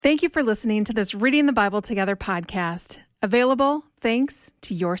Thank you for listening to this Reading the Bible Together podcast, available thanks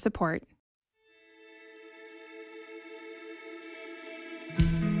to your support.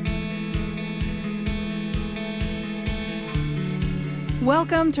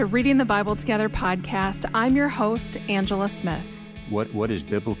 Welcome to Reading the Bible Together podcast. I'm your host, Angela Smith. What is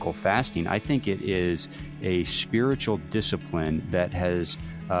biblical fasting? I think it is a spiritual discipline that has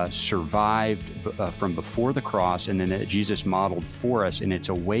survived from before the cross, and then that Jesus modeled for us. And it's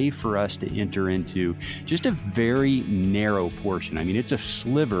a way for us to enter into just a very narrow portion. I mean, it's a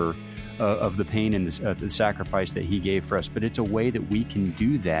sliver of the pain and the sacrifice that he gave for us, but it's a way that we can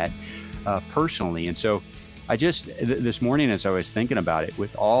do that personally. And so I just, this morning, as I was thinking about it,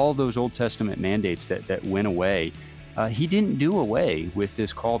 with all those Old Testament mandates that went away, he didn't do away with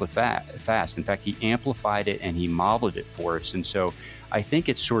this call to fast. In fact, he amplified it and he modeled it for us. And so I think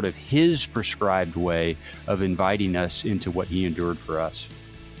it's sort of his prescribed way of inviting us into what he endured for us.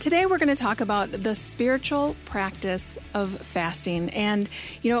 Today, we're going to talk about the spiritual practice of fasting. And,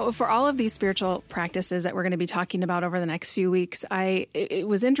 for all of these spiritual practices that we're going to be talking about over the next few weeks, it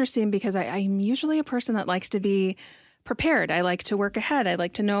was interesting because I'm usually a person that likes to be prepared. I like to work ahead. I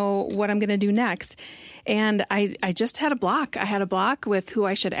like to know what I'm going to do next. And I just had a block. I had a block with who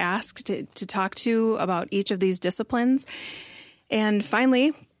I should ask to talk to about each of these disciplines. And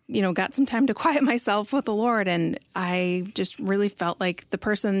finally, got some time to quiet myself with the Lord. And I just really felt like the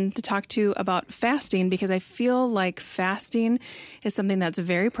person to talk to about fasting, because I feel like fasting is something that's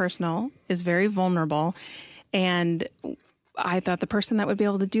very personal, is very vulnerable. And I thought the person that would be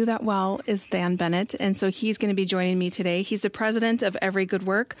able to do that well is Than Bennett. And so he's going to be joining me today. He's the president of Every Good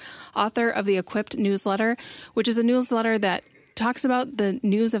Work, author of the Equipped newsletter, which is a newsletter that talks about the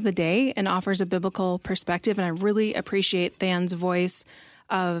news of the day and offers a biblical perspective. And I really appreciate Than's voice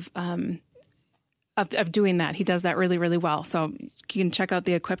of doing that. He does that really, really well. So you can check out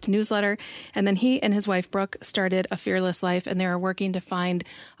the Equipped newsletter. And then he and his wife, Brooke, started A Fearless Life, and they are working to find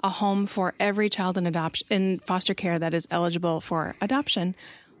a home for every child in foster care that is eligible for adoption.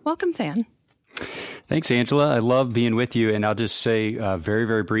 Welcome, Than. Thanks, Angela. I love being with you. And I'll just say very,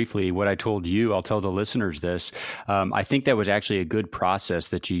 very briefly what I told you. I'll tell the listeners this. I think that was actually a good process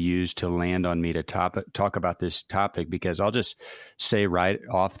that you used to land on me to talk about this topic, because I'll just say right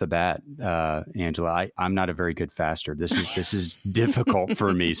off the bat, Angela, I'm not a very good faster. This is difficult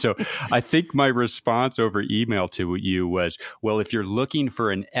for me. So I think my response over email to you was, well, if you're looking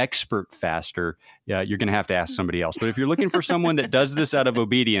for an expert faster, you're going to have to ask somebody else. But if you're looking for someone that does this out of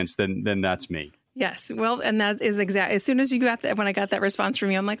obedience, then that's me. Yes. Well, and that is exactly, as soon as you got that, when I got that response from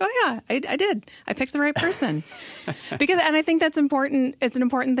you, I'm like, oh yeah, I did. I picked the right person. And I think that's important. It's an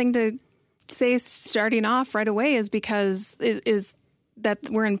important thing to say starting off right away, is because is that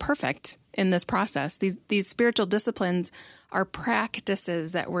we're imperfect in this process. These spiritual disciplines are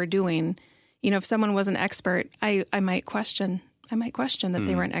practices that we're doing. If someone was an expert, I might question that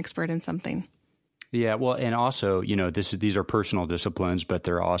they were an expert in something. Yeah, well, and also, these are personal disciplines, but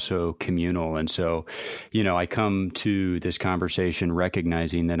they're also communal. And so, I come to this conversation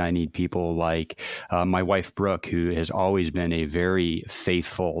recognizing that I need people like my wife, Brooke, who has always been a very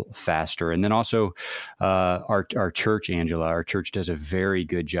faithful faster. And then also our church, Angela, our church does a very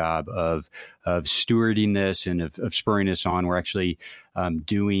good job of stewarding this and of spurring us on. We're actually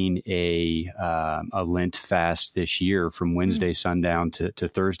doing a Lent fast this year from Wednesday sundown to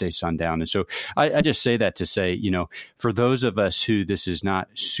Thursday sundown. And so I just say that to say, for those of us who this is not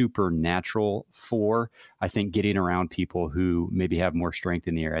supernatural for, I think getting around people who maybe have more strength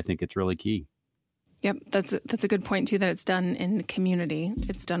in the area, I think it's really key. Yep, that's a good point too, that it's done in community.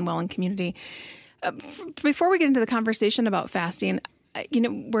 It's done well in community. Before we get into the conversation about fasting,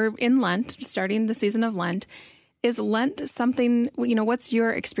 we're in Lent, starting the season of Lent. Is Lent something, what's your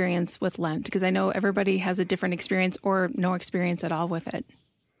experience with Lent? Because I know everybody has a different experience or no experience at all with it.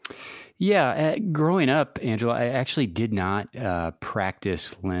 Yeah. Growing up, Angela, I actually did not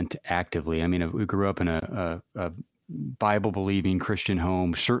practice Lent actively. I mean, we grew up in a Bible-believing Christian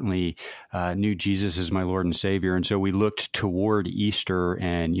home, certainly knew Jesus as my Lord and Savior. And so we looked toward Easter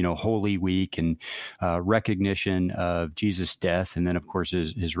and, Holy Week and recognition of Jesus' death. And then, of course,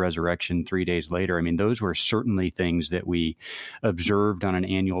 his resurrection 3 days later. I mean, those were certainly things that we observed on an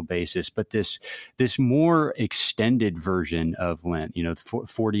annual basis. But this more extended version of Lent,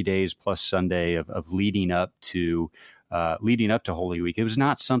 40 days plus Sunday of leading up to Holy Week, it was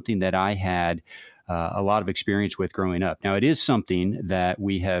not something that I had a lot of experience with growing up. Now, it is something that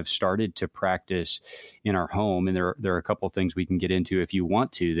we have started to practice in our home, and there are a couple of things we can get into if you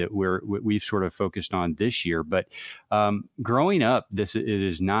want to that we've sort of focused on this year. But growing up, it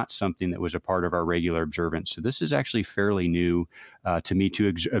is not something that was a part of our regular observance. So this is actually fairly new to me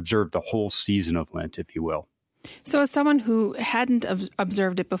to observe the whole season of Lent, if you will. So as someone who hadn't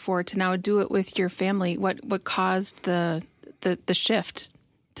observed it before to now do it with your family, what caused the shift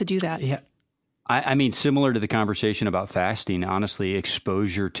to do that? Yeah. I mean, similar to the conversation about fasting, honestly,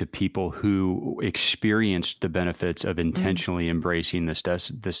 exposure to people who experienced the benefits of intentionally embracing this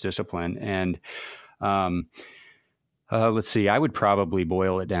discipline. And let's see, I would probably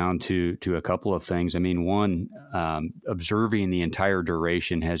boil it down to a couple of things. I mean, one, observing the entire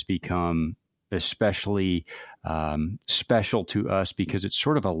duration has become especially special to us because it's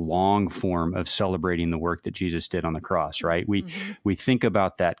sort of a long form of celebrating the work that Jesus did on the cross, right? We think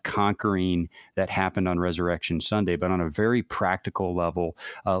about that conquering that happened on Resurrection Sunday, but on a very practical level,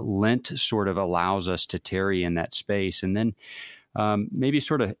 Lent sort of allows us to tarry in that space. And then maybe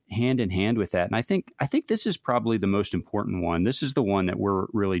sort of hand in hand with that. And I think this is probably the most important one. This is the one that we're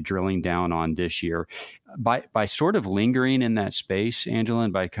really drilling down on this year. By sort of lingering in that space, Angela,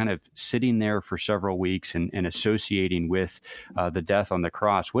 and by kind of sitting there for several weeks and associating with the death on the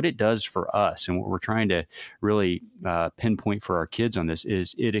cross, what it does for us and what we're trying to really pinpoint for our kids on this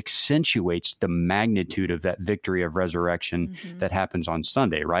is it accentuates the magnitude of that victory of resurrection that happens on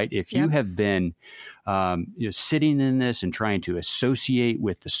Sunday, right? If you have been sitting in this and trying to associate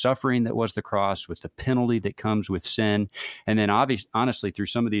with the suffering that was the cross, with the penalty that comes with sin, and then honestly, through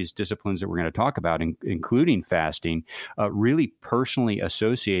some of these disciplines that we're going to talk about, including fasting, really personally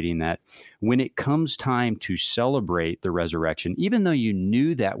associating that when it comes time to celebrate the resurrection, even though you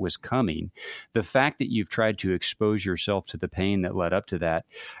knew that was coming, the fact that you've tried to expose yourself to the pain that led up to that,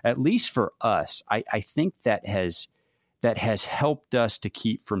 at least for us, I think that has helped us to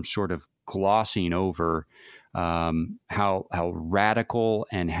keep from sort of glossing over how radical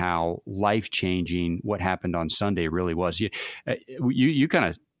and how life-changing what happened on Sunday really was. You kind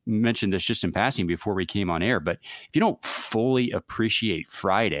of mentioned this just in passing before we came on air, but if you don't fully appreciate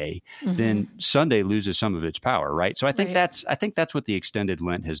Friday, then Sunday loses some of its power, right? So I think that's what the extended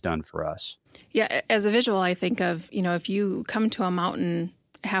Lent has done for us. Yeah, as a visual, I think of, if you come to a mountain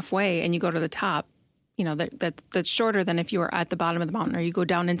halfway and you go to the top, that's shorter than if you were at the bottom of the mountain, or you go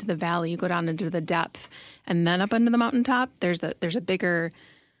down into the valley, you go down into the depth, and then up into the mountaintop. There's a bigger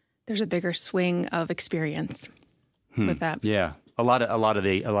swing of experience with that. Yeah, a lot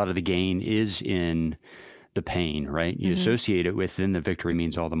of the gain is in the pain, right? You associate it with, then the victory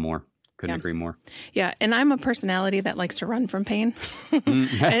means all the more. Couldn't agree more. Yeah, and I'm a personality that likes to run from pain.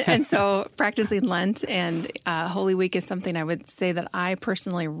 and so practicing Lent and Holy Week is something I would say that I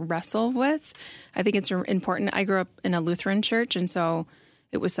personally wrestle with. I think it's important. I grew up in a Lutheran church, and so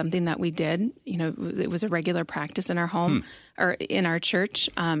it was something that we did. It was a regular practice in our home or in our church.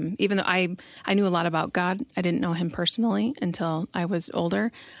 Even though I knew a lot about God, I didn't know him personally until I was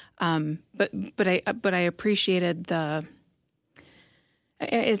older. But I appreciated the...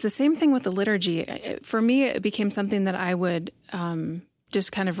 It's the same thing with the liturgy. For me, it became something that I would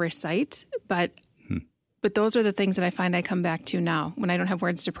just kind of recite, but those are the things that I find I come back to now. When I don't have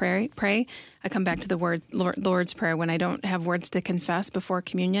words to pray, I come back to the Lord's Prayer. When I don't have words to confess before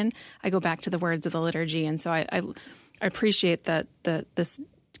communion, I go back to the words of the liturgy. And so I appreciate that this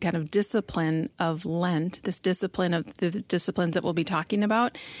kind of discipline of Lent, this discipline of the disciplines that we'll be talking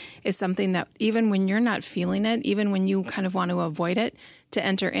about, is something that even when you're not feeling it, even when you kind of want to avoid it, to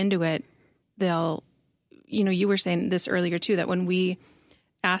enter into it, you were saying this earlier too, that when we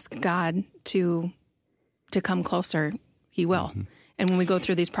ask God to come closer, he will. And when we go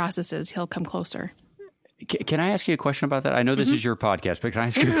through these processes, he'll come closer. Can I ask you a question about that? I know this is your podcast, but can I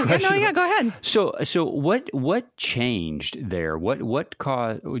ask you a question? Go ahead. So what changed there? What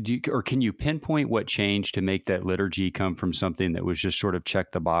caused, or can you pinpoint what changed to make that liturgy come from something that was just sort of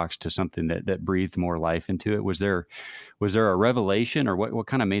check the box to something that breathed more life into it? Was there a revelation, or what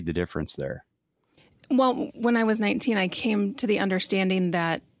kind of made the difference there? Well, when I was 19, I came to the understanding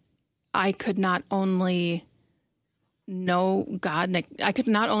that I could not only know God. I could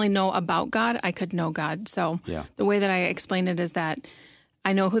not only know about God, I could know God. So the way that I explain it is that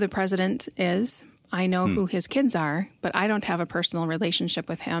I know who the president is. I know who his kids are, but I don't have a personal relationship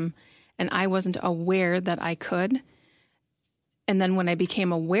with him. And I wasn't aware that I could. And then when I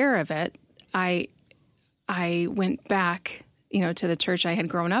became aware of it, I went back, to the church I had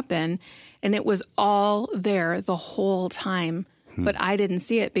grown up in, and it was all there the whole time but I didn't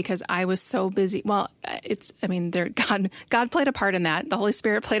see it because I was so busy. Well, God played a part in that. The Holy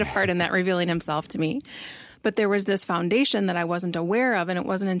Spirit played a part in that, revealing himself to me. But there was this foundation that I wasn't aware of. And it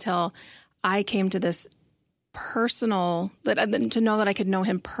wasn't until I came to this personal, to know that I could know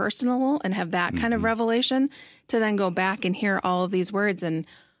him personal and have that kind of revelation, to then go back and hear all of these words and,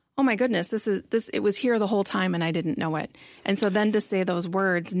 oh my goodness, it was here the whole time and I didn't know it. And so then to say those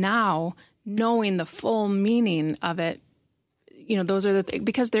words now, knowing the full meaning of it, those are the things,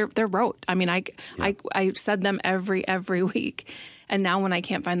 because they're rote. I mean, I said them every week. And now when I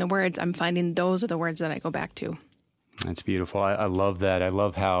can't find the words, I'm finding those are the words that I go back to. That's beautiful. I love that. I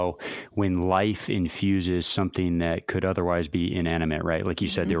love how when life infuses something that could otherwise be inanimate, right? Like you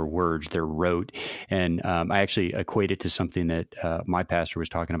said, they're words, they're rote. And I actually equate it to something that my pastor was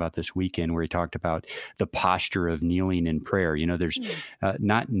talking about this weekend, where he talked about the posture of kneeling in prayer. There's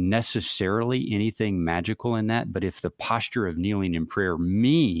not necessarily anything magical in that, but if the posture of kneeling in prayer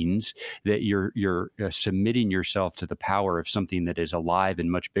means that you're submitting yourself to the power of something that is alive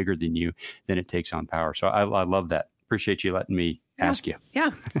and much bigger than you, then it takes on power. So I love that. Appreciate you letting me ask you. Yeah,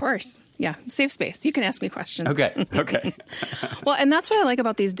 of course. Yeah, safe space. You can ask me questions. Okay. Well, and that's what I like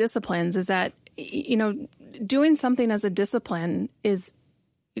about these disciplines is that, doing something as a discipline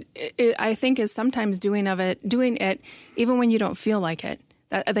I think is sometimes doing it even when you don't feel like it.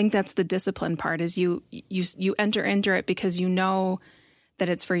 I think that's the discipline part, is you enter into it because you know that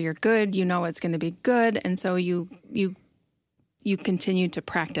it's for your good, it's going to be good, and so you continue to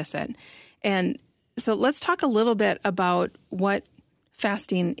practice it. And so let's talk a little bit about what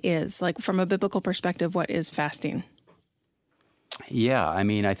fasting is. Like, from a biblical perspective, what is fasting? Yeah,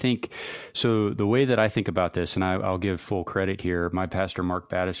 I think, so the way that I think about this, and I'll give full credit here, my pastor, Mark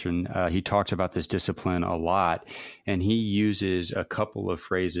Battison, he talks about this discipline a lot, and he uses a couple of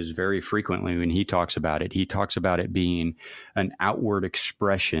phrases very frequently when he talks about it. He talks about it being an outward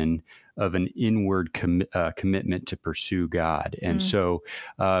expression of an inward commitment to pursue God. And so,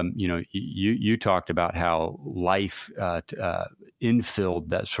 you talked about how life infilled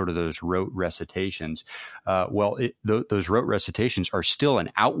that sort of those rote recitations. Those rote recitations are still an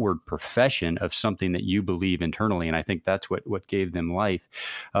outward profession of something that you believe internally. And I think that's what gave them life.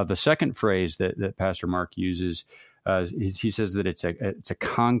 The second phrase that Pastor Mark uses is, he says that it's a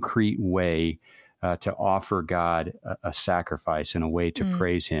concrete way to offer God a sacrifice and a way to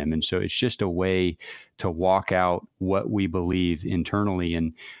praise him. And so it's just a way to walk out what we believe internally.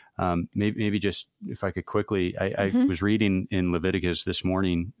 And maybe just, if I could quickly, I was reading in Leviticus this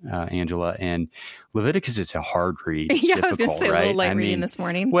morning, Angela, and Leviticus is a hard read. Yeah, I was going to say, right? A little light reading this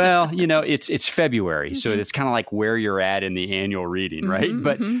morning. Well, it's February, so it's kind of like where you're at in the annual reading, right?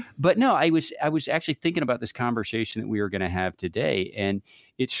 But no, I was actually thinking about this conversation that we were going to have today, and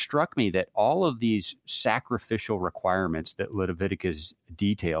it struck me that all of these sacrificial requirements that Leviticus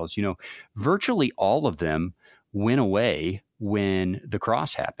details, virtually all of them went away when the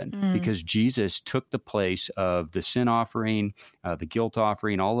cross happened, because Jesus took the place of the sin offering, the guilt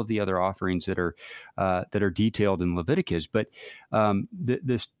offering, all of the other offerings that are detailed in Leviticus. But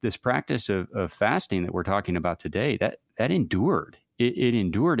this practice of fasting that we're talking about today, that endured. It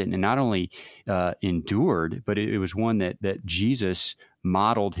endured, and not only endured, but it was one that Jesus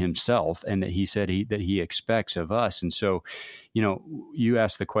modeled himself, and that he said that he expects of us. And so, you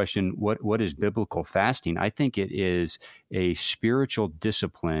asked the question, what is biblical fasting? I think it is a spiritual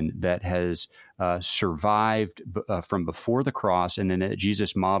discipline that has survived from before the cross, and then that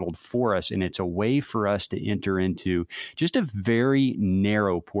Jesus modeled for us. And it's a way for us to enter into just a very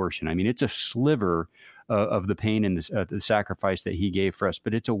narrow portion. It's a sliver of the pain and the sacrifice that he gave for us,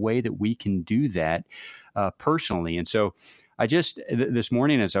 but it's a way that we can do that personally. And so I just, this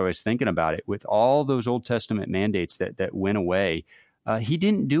morning, as I was thinking about it, with all those Old Testament mandates that went away, he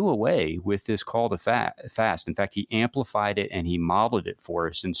didn't do away with this call to fast. In fact, he amplified it and he modeled it for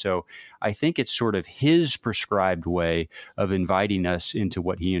us. And so I think it's sort of his prescribed way of inviting us into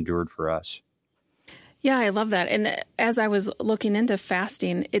what he endured for us. Yeah, I love that. And as I was looking into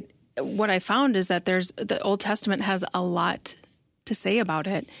fasting, what I found is that the Old Testament has a lot to say about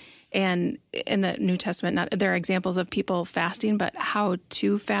it. And in the New Testament, there are examples of people fasting, but how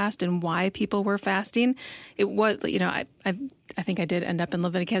to fast and why people were fasting. It was, I think I did end up in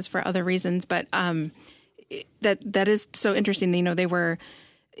Leviticus for other reasons, but that is so interesting. They were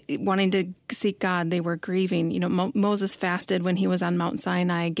wanting to seek God. They were grieving. Moses fasted when he was on Mount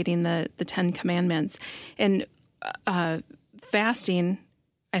Sinai getting the 10 Commandments. And fasting,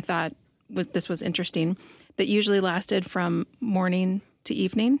 I thought this was interesting, that usually lasted from morning to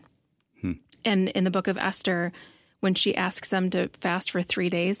evening. And in the book of Esther, when she asks them to fast for 3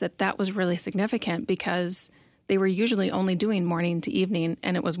 days, that was really significant because they were usually only doing morning to evening,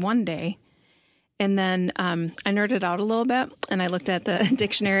 and it was one day. And then I nerded out a little bit, and I looked at the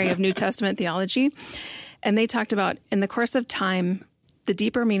Dictionary of New Testament Theology, and they talked about, in the course of time, the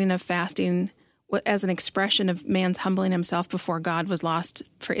deeper meaning of fasting as an expression of man's humbling himself before God was lost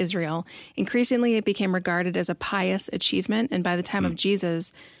for Israel. Increasingly, it became regarded as a pious achievement, and by the time of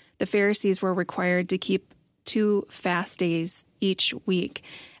Jesus, the Pharisees were required to keep 2 fast days each week.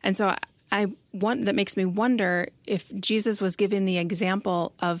 And so that makes me wonder if Jesus was giving the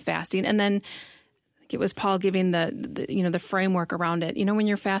example of fasting, and then it was Paul giving the framework around it. When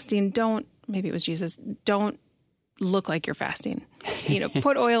you're fasting, maybe it was Jesus, don't look like you're fasting.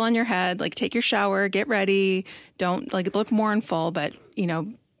 Put oil on your head, take your shower, get ready. Don't look mournful, but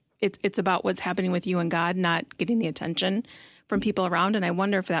it's about what's happening with you and God, not getting the attention from people around. And I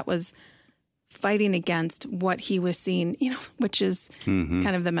wonder if that was fighting against what he was seeing, which is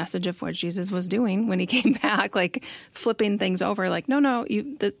kind of the message of what Jesus was doing when he came back, flipping things over, no,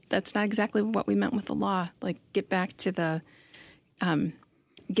 that's not exactly what we meant with the law. Get back to the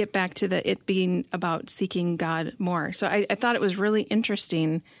it being about seeking God more. So I thought it was really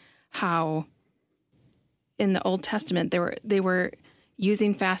interesting how in the Old Testament they were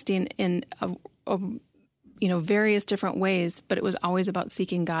using fasting in various different ways, but it was always about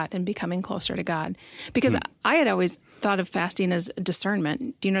seeking God and becoming closer to God. Because I had always thought of fasting as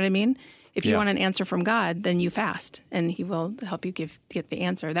discernment. Do you know what I mean? If you want an answer from God, then you fast, and he will help you get the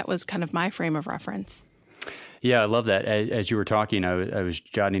answer. That was kind of my frame of reference. Yeah, I love that. As you were talking, I was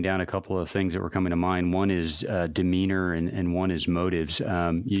jotting down a couple of things that were coming to mind. One is demeanor, and one is motives.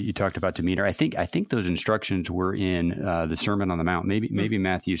 You talked about demeanor. I think those instructions were in the Sermon on the Mount, maybe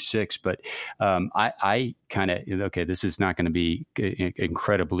Matthew 6. But I kind of, this is not going to be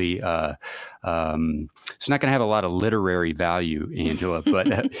incredibly. It's not going to have a lot of literary value, Angela.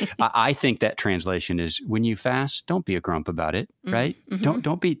 But I think that translation is, when you fast, don't be a grump about it, right? Mm-hmm.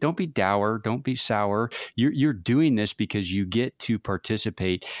 Don't be dour, don't be sour. You're doing this because you get to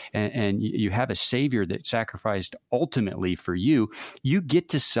participate, and you have a Savior that sacrificed ultimately for you. You get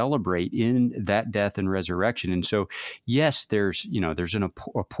to celebrate in that death and resurrection. And so, yes, there's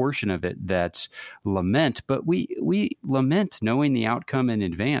a portion of it that's lament, but we lament knowing the outcome in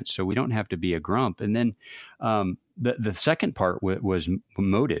advance, so we don't have to be a grump. And then the second part was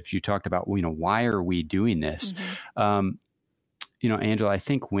motives. You talked about, why are we doing this? Mm-hmm. Angela, I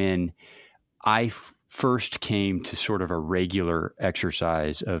think when I first came to sort of a regular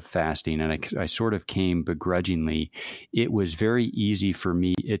exercise of fasting, and I sort of came begrudgingly, it was very easy for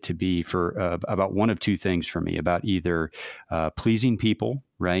me to be for about one of two things for me, about either pleasing people,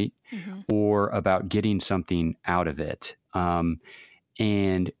 right? Mm-hmm. Or about getting something out of it.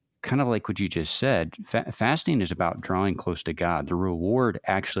 And kind of like what you just said, fasting is about drawing close to God. The reward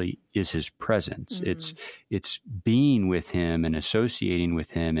actually is his presence. Mm-hmm. It's being with him and associating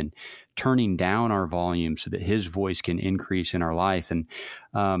with him and turning down our volume so that his voice can increase in our life. And,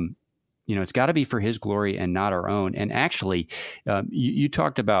 it's got to be for his glory and not our own. And actually, you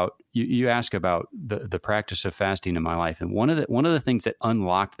talked about, you asked about the practice of fasting in my life. And one of the things that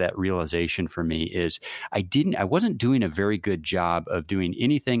unlocked that realization for me is I wasn't doing a very good job of doing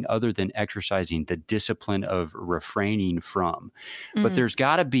anything other than exercising the discipline of refraining from. Mm-hmm. But there's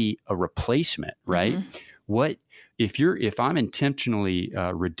got to be a replacement, right? Mm-hmm. If I'm intentionally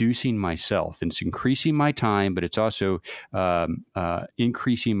reducing myself, it's increasing my time, but it's also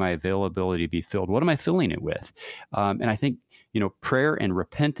increasing my availability to be filled. What am I filling it with? And I think, prayer and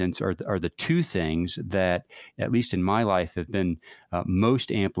repentance are the two things that, at least in my life, have been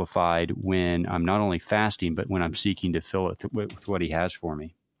most amplified when I'm not only fasting, but when I'm seeking to fill it with what he has for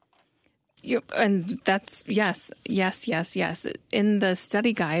me. And that's yes. In the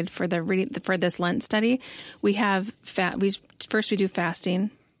study guide for this Lent study, we have we do fasting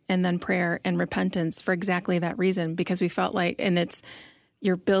and then prayer and repentance for exactly that reason, because we felt like, and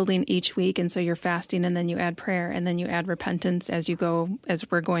you're building each week, and so you're fasting and then you add prayer and then you add repentance as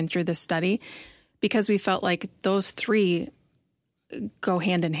we're going through this study, because we felt like those three go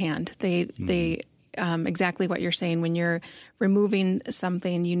hand in hand. They exactly what you're saying. When you're removing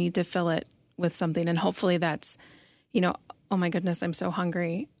something, you need to fill it with something. And hopefully that's, oh my goodness, I'm so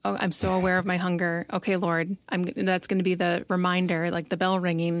hungry. Oh, I'm so aware of my hunger. Okay, Lord, that's going to be the reminder, like the bell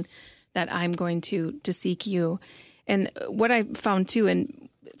ringing, that I'm going to seek you. And what I found too in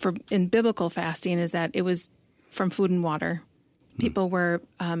biblical fasting is that it was from food and water. People were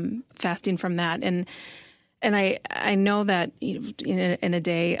fasting from that. And I know that in a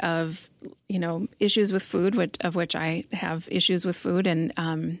day of, issues with food, of which I have issues with food,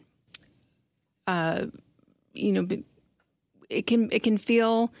 and,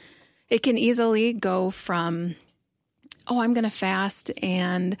 it can easily go from I'm going to fast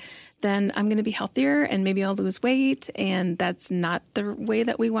and then I'm going to be healthier and maybe I'll lose weight. And that's not the way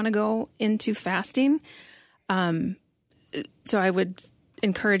that we want to go into fasting. So I would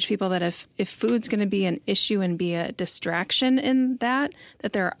encourage people that if food's going to be an issue and be a distraction in that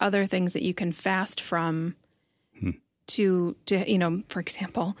there are other things that you can fast from to for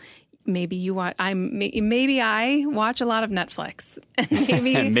example, maybe I watch a lot of Netflix,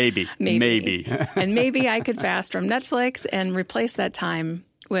 and maybe and maybe I could fast from Netflix and replace that time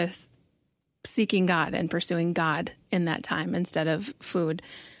with seeking God and pursuing God in that time instead of food.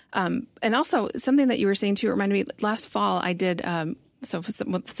 And also something that you were saying too reminded me. Last fall, I did. So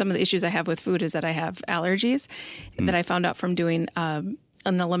some of the issues I have with food is that I have allergies that I found out from doing an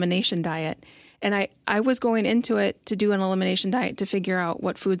elimination diet. And I was going into it to do an elimination diet to figure out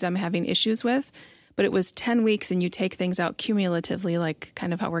what foods I'm having issues with. But it was 10 weeks and you take things out cumulatively, like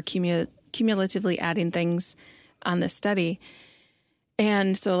kind of how we're cumulatively adding things on this study.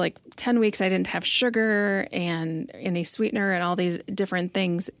 And so like 10 weeks, I didn't have sugar and any sweetener and all these different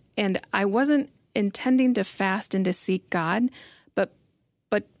things. And I wasn't intending to fast and to seek God,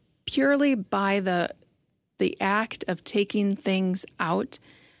 but purely by the act of taking things out,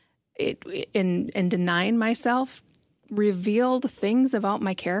 and denying myself revealed things about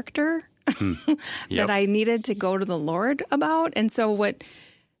my character that I needed to go to the Lord about. And so what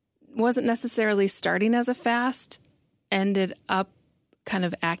wasn't necessarily starting as a fast ended up kind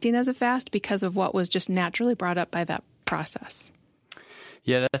of acting as a fast because of what was just naturally brought up by that process.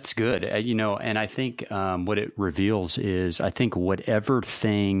 Yeah, that's good. And I think what it reveals is, I think whatever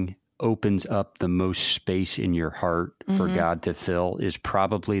thing opens up the most space in your heart for God to fill is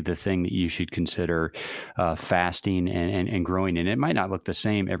probably the thing that you should consider fasting and growing in. It might not look the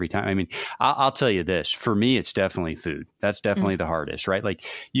same every time. I mean, I'll tell you this, for me, it's definitely food. That's definitely the hardest, right? Like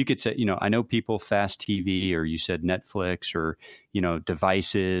you could say, I know people fast TV, or you said Netflix, or,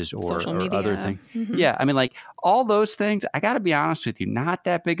 devices or other things. Yeah. I mean, like all those things, I got to be honest with you, not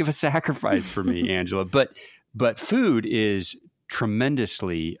that big of a sacrifice for me, Angela, but food is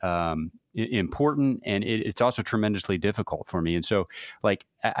tremendously important, and it's also tremendously difficult for me. And so, like,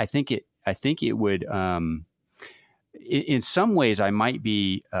 I think it would, in some ways, I might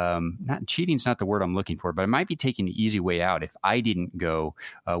be not cheating's not the word I'm looking for, but I might be taking the easy way out if I didn't go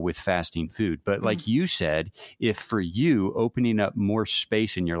with fasting food. But like you said, if for you opening up more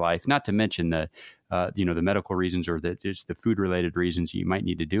space in your life, not to mention the medical reasons or just the food related reasons you might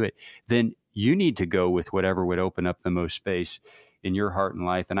need to do it, then you need to go with whatever would open up the most space in your heart and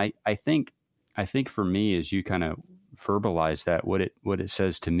life. And I think for me, as you kind of verbalize that, what it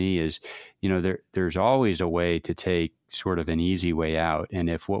says to me is, there's always a way to take sort of an easy way out. And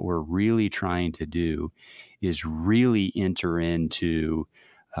if what we're really trying to do is really enter into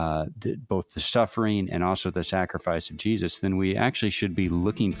both the suffering and also the sacrifice of Jesus, then we actually should be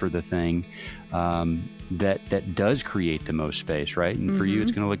looking for the thing that does create the most space, right? And for you,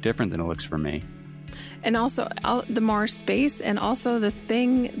 it's going to look different than it looks for me. And also the more space, and also the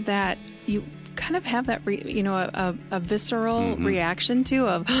thing that you kind of have that, a visceral reaction to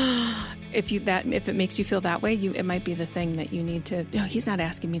of if it makes you feel that way, it might be the thing that you need to. He's not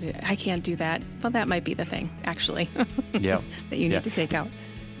asking me I can't do that. Well, that might be the thing actually. Yeah, that you need to take out.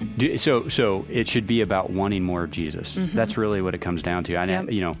 So it should be about wanting more of Jesus. That's really what it comes down to.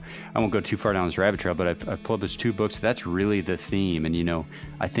 I won't go too far down this rabbit trail, but I've pulled those 2 books. That's really the theme. And,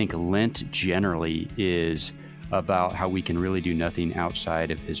 I think Lent generally is about how we can really do nothing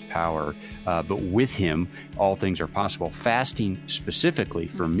outside of his power. But with him, all things are possible. Fasting specifically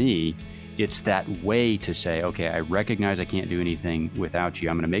for me, it's that way to say, okay, I recognize I can't do anything without you.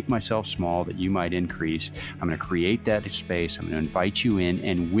 I'm going to make myself small that you might increase. I'm going to create that space. I'm going to invite you in.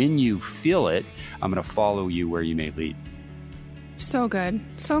 And when you feel it, I'm going to follow you where you may lead. So good.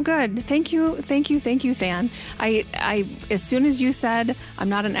 So good. Thank you, Than. I as soon as you said, I'm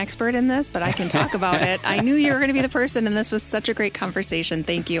not an expert in this, but I can talk about it, I knew you were going to be the person, and this was such a great conversation.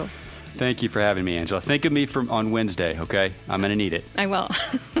 Thank you. Thank you for having me, Angela. Think of me on Wednesday, okay? I'm going to need it. I will.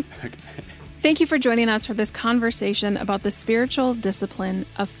 Okay. Thank you for joining us for this conversation about the spiritual discipline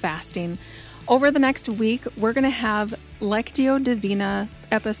of fasting. Over the next week, we're going to have Lectio Divina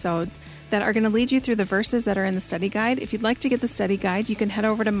episodes that are going to lead you through the verses that are in the study guide. If you'd like to get the study guide, you can head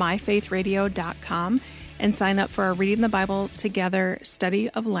over to myfaithradio.com and sign up for our Reading the Bible Together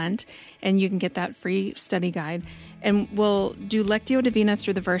study of Lent, and you can get that free study guide. And we'll do Lectio Divina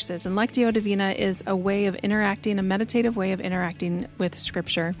through the verses. And Lectio Divina is a way of interacting, a meditative way of interacting with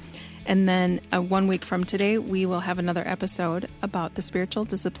Scripture. And then 1 week from today, we will have another episode about the spiritual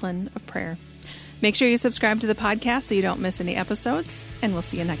discipline of prayer. Make sure you subscribe to the podcast so you don't miss any episodes, and we'll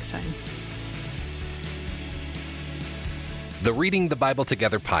see you next time. The Reading the Bible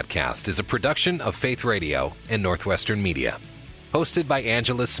Together podcast is a production of Faith Radio and Northwestern Media. Hosted by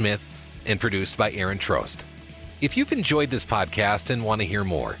Angela Smith and produced by Aaron Trost. If you've enjoyed this podcast and want to hear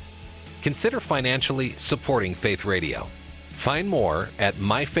more, consider financially supporting Faith Radio. Find more at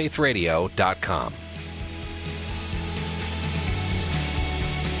myfaithradio.com.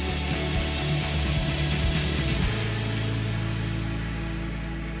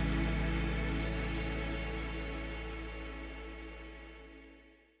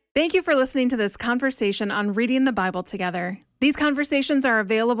 Thank you for listening to this conversation on reading the Bible together. These conversations are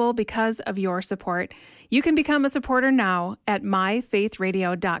available because of your support. You can become a supporter now at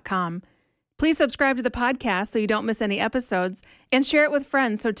myfaithradio.com. Please subscribe to the podcast so you don't miss any episodes, and share it with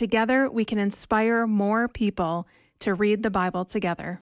friends so together we can inspire more people to read the Bible together.